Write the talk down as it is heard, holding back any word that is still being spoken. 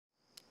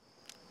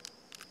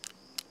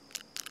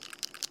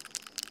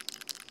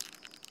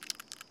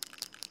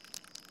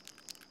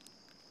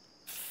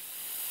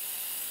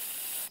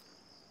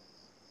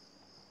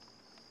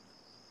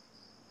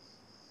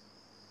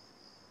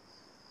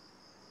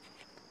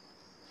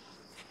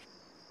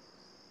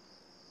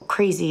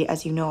crazy,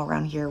 as you know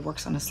around here,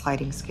 works on a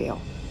sliding scale.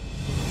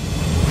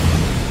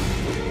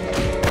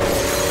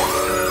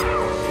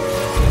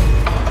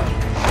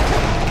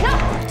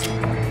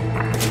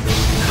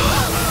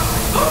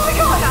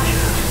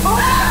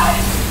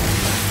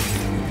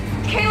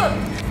 Caleb!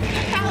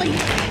 Allie!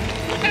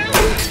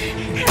 Allie!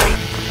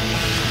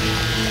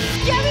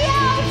 Get me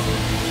out!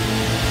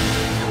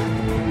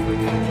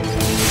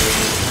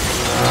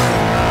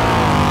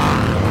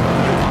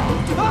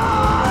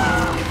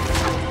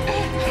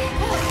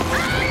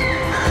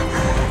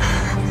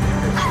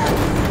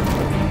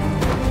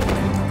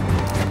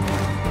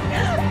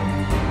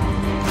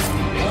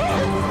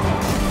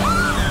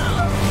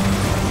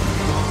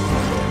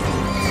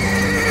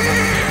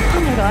 Oh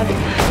my God.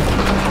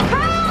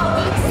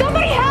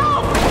 Somebody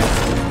help!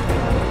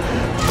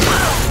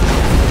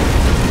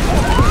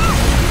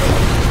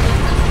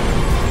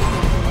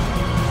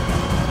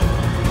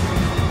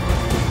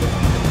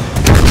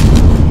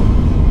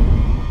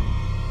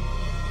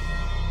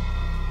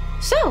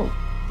 So,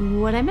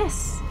 what'd I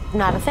miss?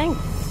 Not a thing.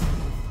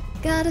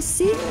 Got a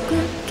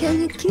secret,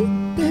 can you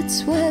keep it?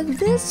 Swear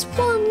this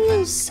one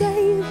you'll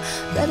save.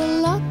 Better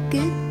lock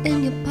it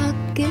in your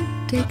pocket,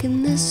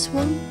 taking this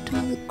one to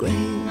the grave.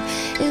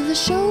 If I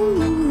show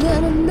you,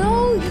 then I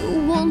know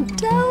you won't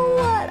tell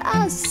what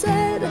I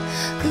said.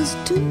 'Cause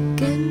two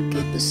can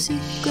keep a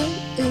secret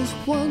if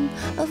one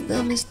of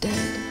them is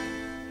dead.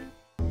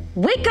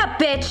 Wake up,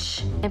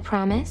 bitch! I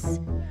promise,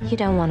 you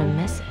don't want to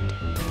miss it.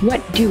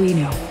 What do we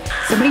know?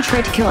 Somebody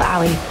tried to kill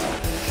Allie.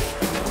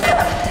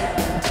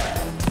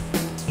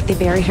 They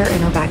buried her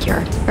in her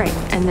backyard. Right,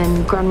 and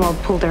then Grunwald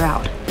pulled her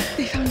out.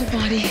 They found a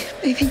body.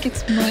 They think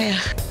it's Maya.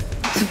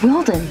 It's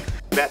Wilden.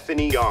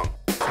 Bethany Young.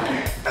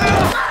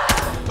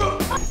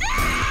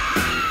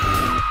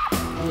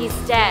 He's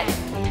dead.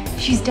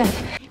 She's dead.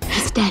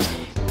 He's dead.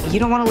 You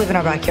don't want to live in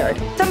our backyard.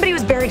 Somebody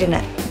was buried in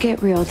it.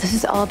 Get real, this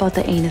is all about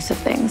the anus of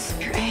things.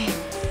 You're A.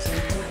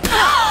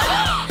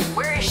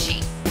 Where is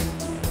she?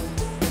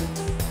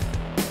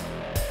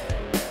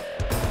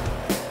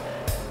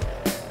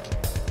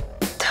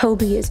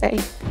 Toby is A.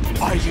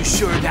 Are you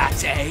sure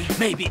that's A?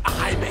 Maybe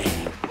I'm A.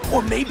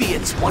 Or maybe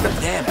it's one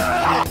of them.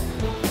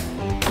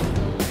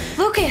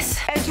 Lucas!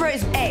 Ezra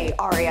is A,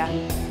 Aria.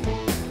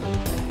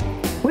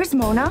 Where's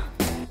Mona?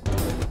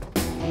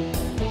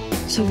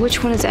 So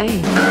which one is A?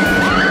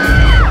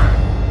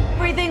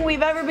 Everything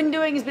we've ever been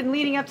doing has been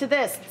leading up to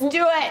this. Let's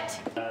do it!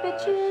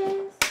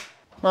 Bitches.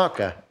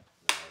 Okay.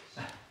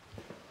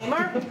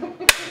 Mark?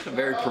 A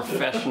very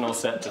professional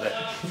set today.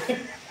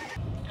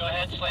 Go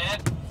ahead,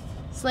 Slade.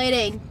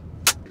 Slating.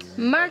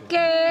 Mark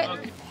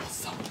it!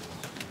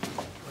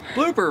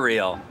 Blooper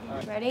reel.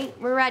 Ready?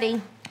 We're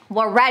ready.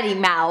 We're ready,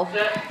 Mal.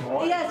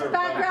 Yes,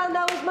 background,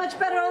 that was much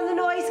better on the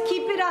noise.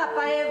 Keep it up.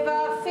 I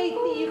have faith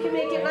that you can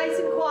make it nice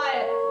and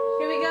quiet.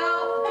 Here we go.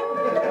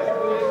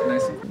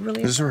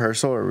 Is this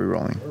rehearsal or are we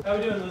rolling? How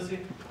we doing, Lucy?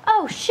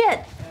 Oh,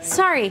 shit.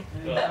 Sorry.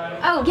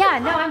 Oh, yeah,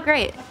 no, I'm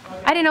great.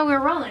 I didn't know we were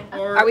rolling.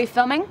 Are we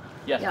filming?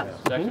 Yes,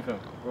 it's actually film.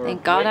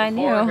 Thank God I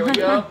knew. Here we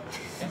go.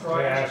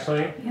 Hey,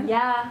 Ashley.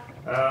 Yeah.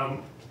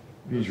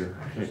 Need your,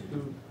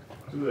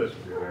 do this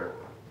with your hair.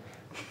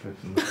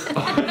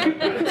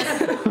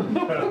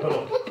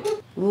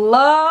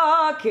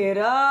 Lock it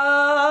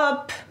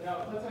up.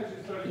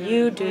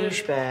 You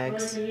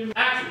douchebags.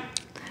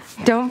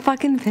 Don't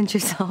fucking pinch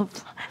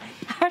yourself.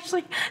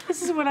 Ashley,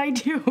 this is what I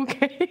do,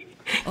 okay?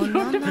 Oh, You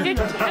have to pinch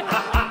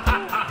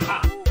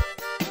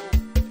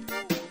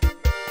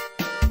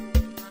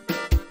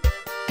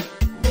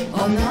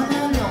Oh, no,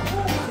 no, no.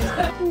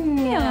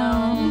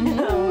 Yeah.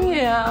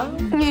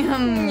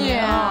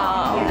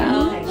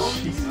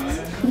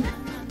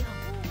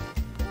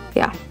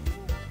 Yeah.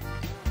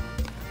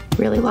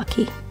 Really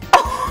lucky.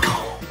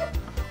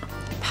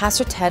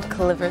 Pastor Ted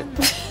delivered.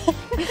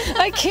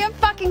 I can't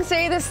fucking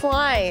say this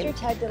line.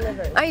 Ted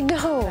delivered. I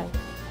know.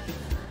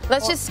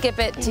 Let's just skip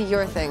it to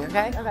your thing,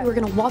 okay? We're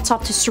gonna waltz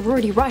off to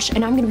sorority rush,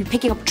 and I'm gonna be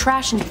picking up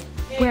trash and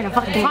wearing a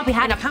fucking poppy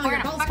hat and a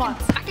fucking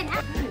spots.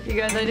 You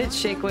guys, I did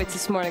shake weights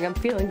this morning. I'm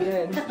feeling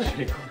good.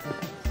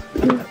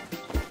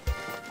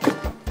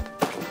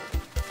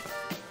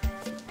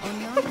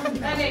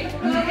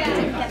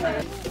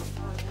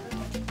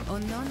 Oh,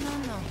 no, no,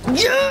 no.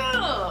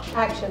 Yeah!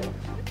 Action.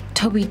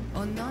 Toby,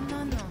 Oh, no,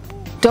 no, no.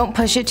 Don't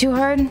push it too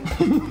hard.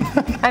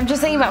 I'm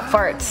just thinking about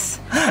farts.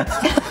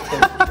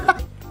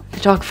 the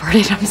dog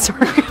farted, I'm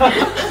sorry.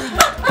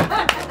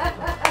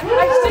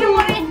 I just didn't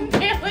want to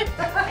inhale it.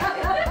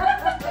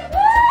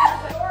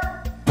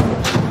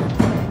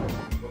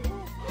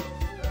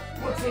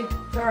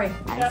 Whoopsie. Sorry.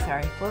 I'm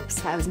sorry.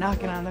 Whoops. I was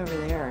knocking on over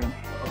there.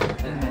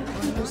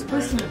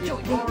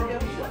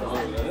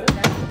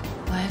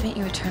 Why haven't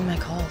you returned my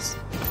calls?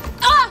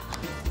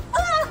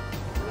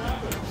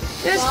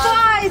 There's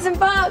flies and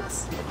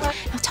bugs.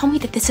 Now tell me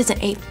that this isn't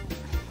a...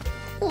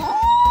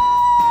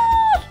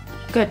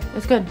 Good,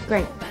 it's good,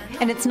 great.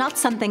 And it's not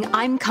something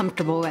I'm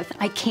comfortable with.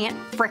 I can't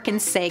frickin'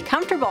 say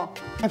comfortable.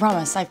 I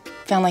promise. I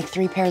found like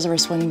 3 pairs of her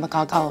swinging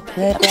alcohol.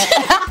 Swing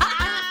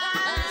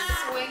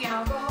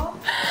alcohol?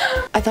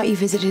 I thought you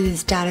visited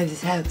his dad at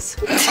his house.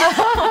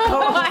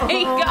 Oh my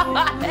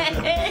god.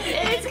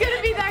 It's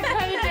gonna be that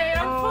kind of day.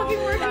 I'm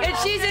fucking working. And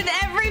she's in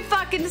every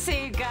fucking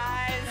scene,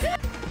 guys.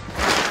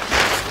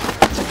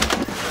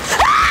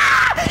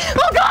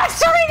 Oh gosh,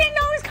 sorry, I didn't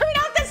know it was coming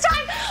out this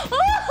time.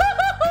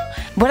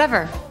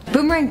 Whatever.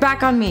 Boomerang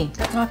back on me.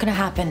 That's not gonna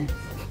happen.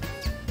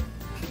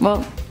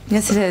 Well,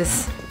 yes it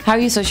is. How are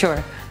you so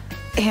sure?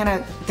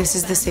 Hannah, this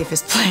is the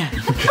safest plan.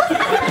 Sorry.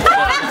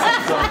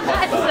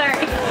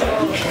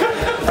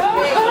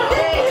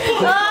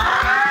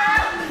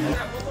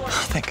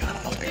 Thank God.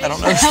 I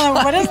don't know.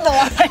 What is the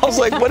line? I was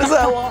like, what is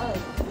that line?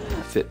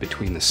 Fit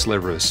between the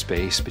sliver of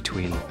space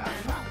between.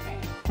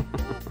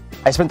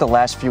 I spent the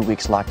last few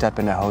weeks locked up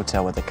in a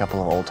hotel with a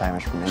couple of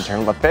old-timers from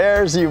Internal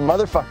Affairs, you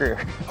motherfucker.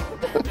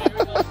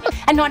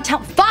 And not tell.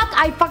 Fuck!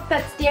 I fucked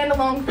that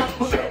standalone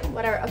fucking shit.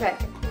 Whatever. Okay.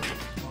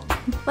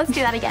 Let's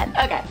do that again.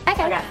 Okay.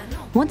 Okay.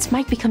 Once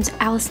Mike becomes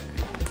Alice.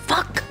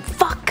 Fuck.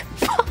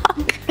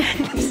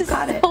 This is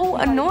so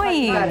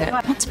annoying.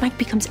 Once Mike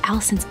becomes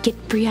Allison's get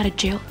free out of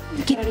jail.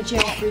 Get out of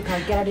jail free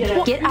card.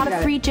 Get out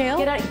of free jail.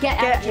 Get out of jail.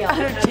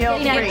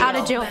 Get out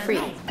of jail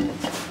free.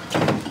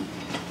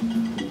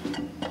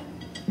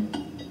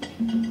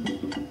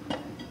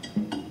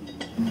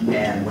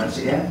 And once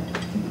again,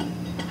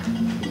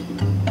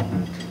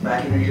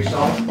 back into your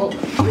song.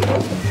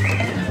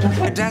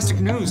 Fantastic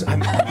news. I'm.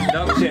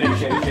 No, kidding.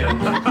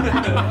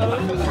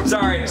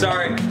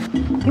 Sorry.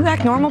 You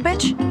act normal,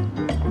 bitch.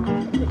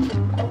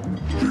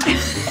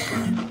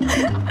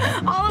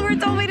 Oliver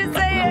told me to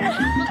say it.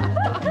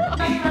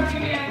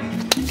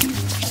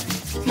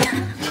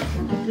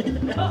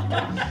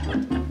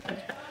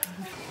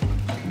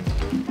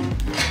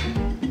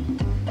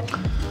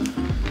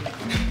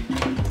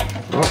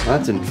 Oh,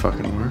 that didn't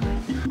fucking work.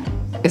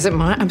 Is it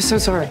mine? I'm so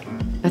sorry.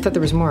 I thought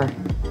there was more. I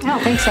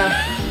don't think so.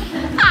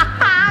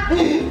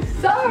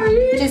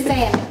 Sorry. Just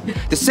saying.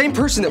 The same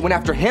person that went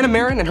after Hannah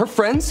Marin and her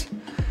friends,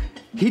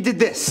 he did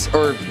this,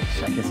 or I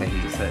can say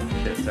he said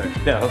shit, sorry.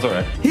 Yeah, that's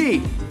alright.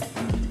 he.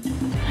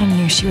 I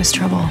knew she was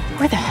trouble.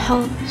 Where the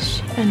hell has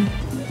she been?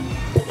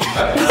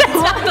 That's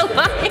not the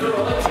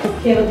line.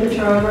 Caleb, put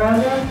your arm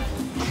around her.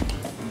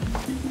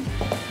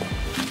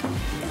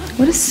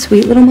 What a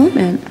sweet little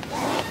moment.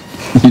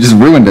 You just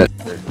ruined it.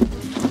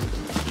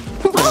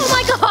 Oh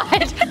my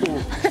god!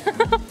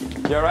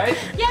 You alright?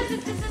 Yes,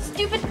 it's just a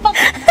stupid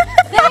fucking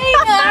thing!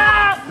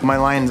 My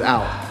line's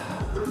out.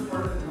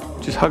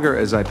 Just hug her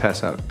as I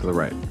pass out to the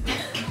right.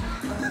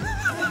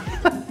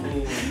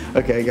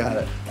 Okay, got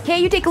it.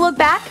 Can't you take a look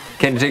back?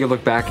 Can you take a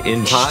look back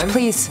in time?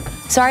 Please.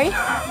 Sorry?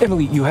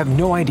 Emily, you have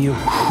no idea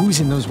who's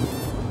in those.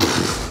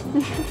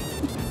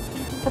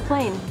 The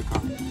plane.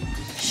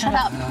 Shut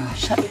up.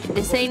 Shut up.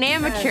 This ain't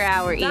amateur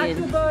hour,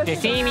 Ian.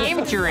 This ain't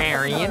amateur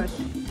hour, Ian.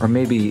 Or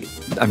maybe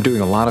I'm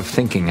doing a lot of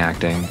thinking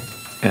acting,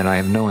 and I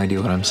have no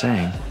idea what I'm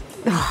saying.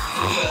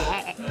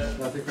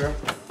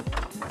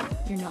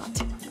 You're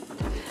not.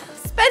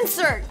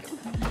 Spencer!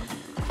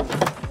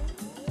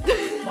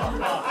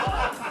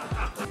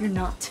 You're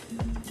not.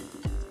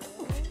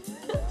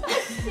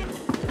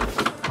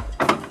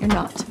 You're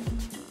not.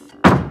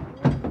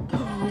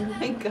 Oh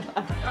my god.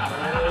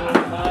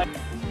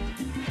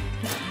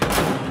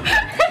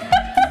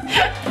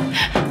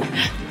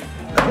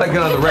 I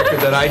got on the record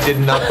that I did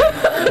nothing.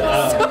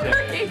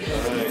 Sorry.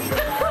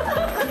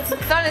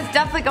 Sun is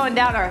definitely going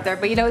down, Arthur,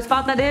 but you know whose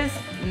fault that is?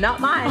 Not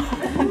mine.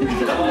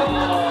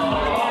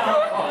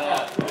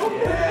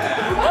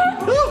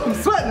 I'm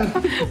sweating.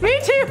 Me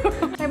too.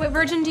 Okay, what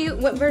version do you?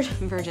 What version?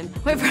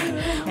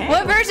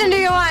 What version do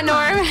you want,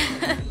 Norm?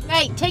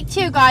 Hey, take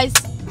two, guys.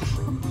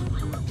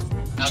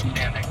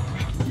 Outstanding.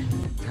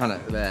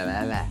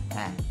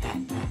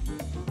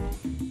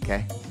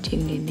 Okay.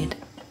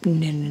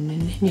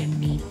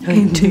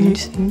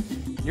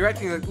 You're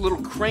acting like a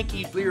little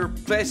cranky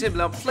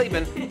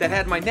flavin that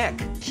had my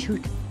neck.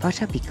 Shoot.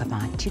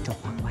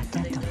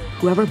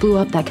 Whoever blew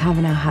up that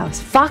Kavanaugh house.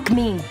 Fuck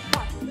me.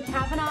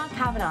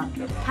 Kavanaugh.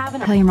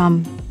 Tell your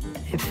mom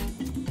if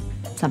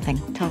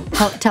something.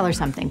 Tell her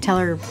something. Tell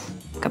her.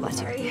 God bless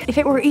you. If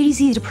it were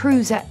easy to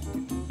prove that.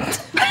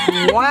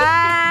 What?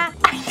 I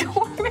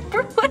don't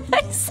remember what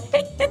I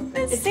say in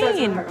this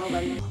scene.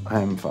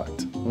 I'm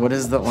fucked. What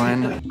is the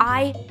line?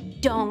 I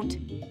don't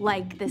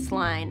like this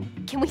line.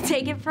 Can we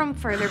take it from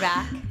further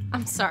back?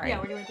 I'm sorry. Yeah,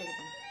 where do we take it from?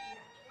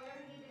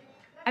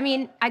 I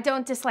mean, I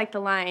don't dislike the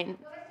line.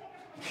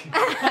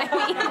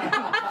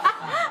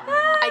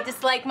 I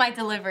dislike my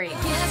delivery.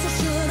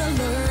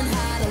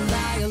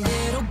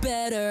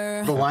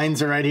 The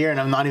lines are right here, and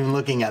I'm not even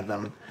looking at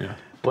them. Yeah.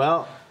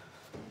 Well,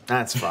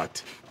 that's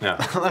fucked. Yeah.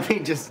 Let me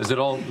just. Was it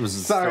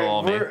Sorry,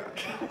 all me?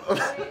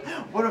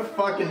 What a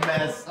fucking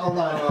mess. Hold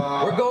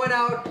on. We're going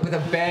out with a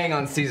bang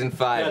on season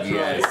 5, you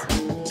guys.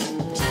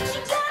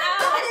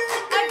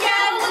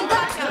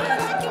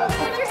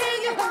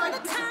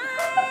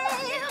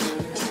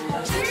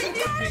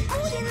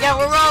 Yeah,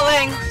 we're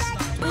rolling.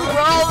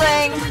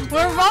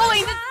 We're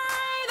rolling.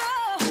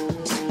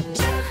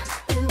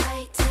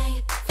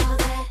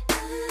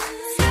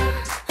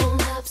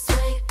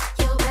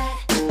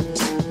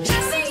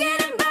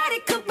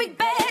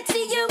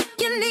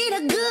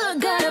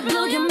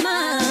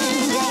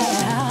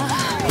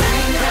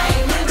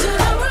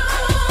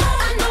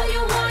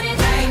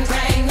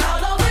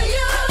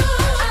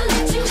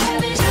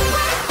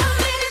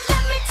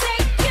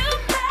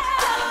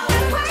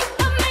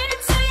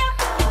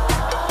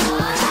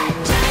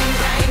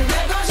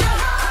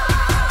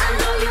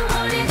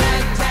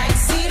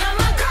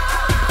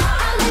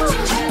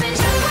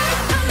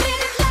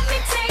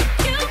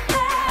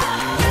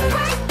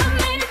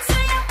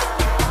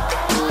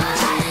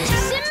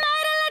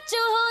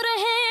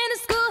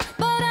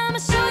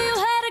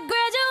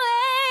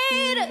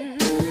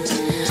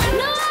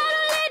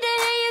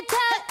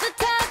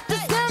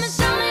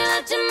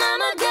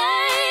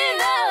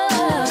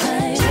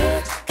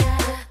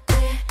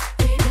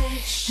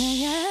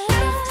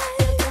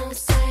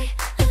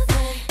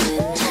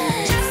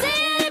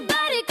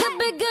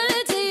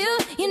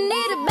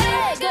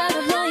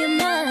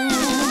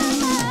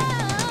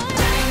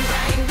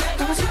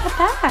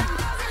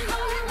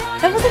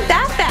 That wasn't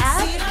that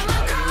bad.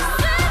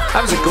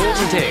 That was a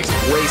golden take.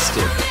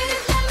 Wasted.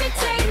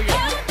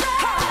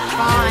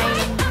 Fine.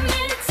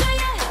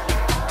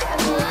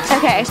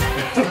 Okay.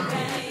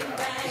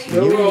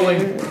 Still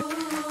rolling.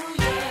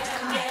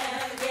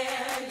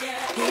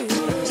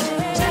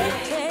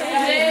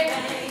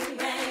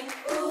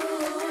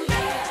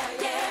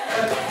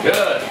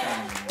 Good.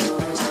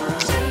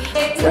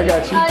 I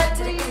got you.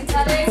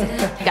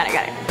 Got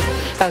it.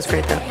 That was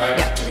great though.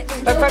 Yeah.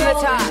 But from the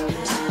top.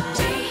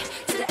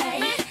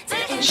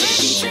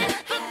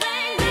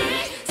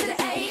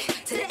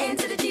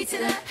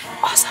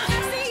 Awesome.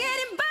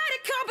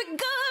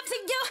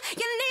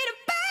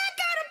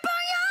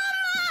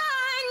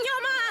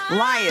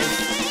 Lion.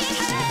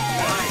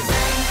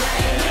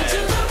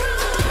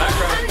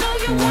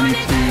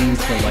 22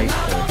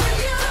 delightful.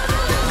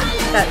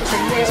 That's for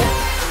you.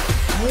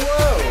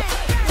 Whoa.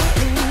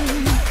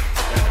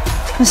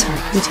 I'm sorry,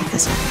 you take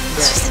this one.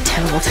 It's just a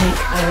terrible take.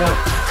 I know.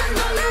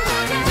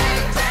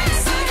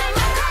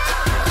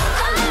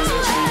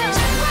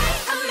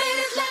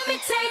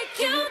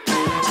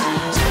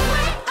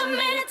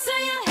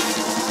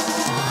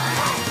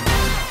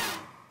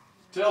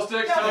 Tail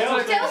sticks. Oh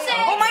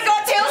my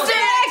god, tail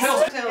sticks!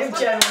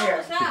 Tail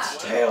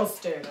sticks. Tail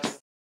sticks.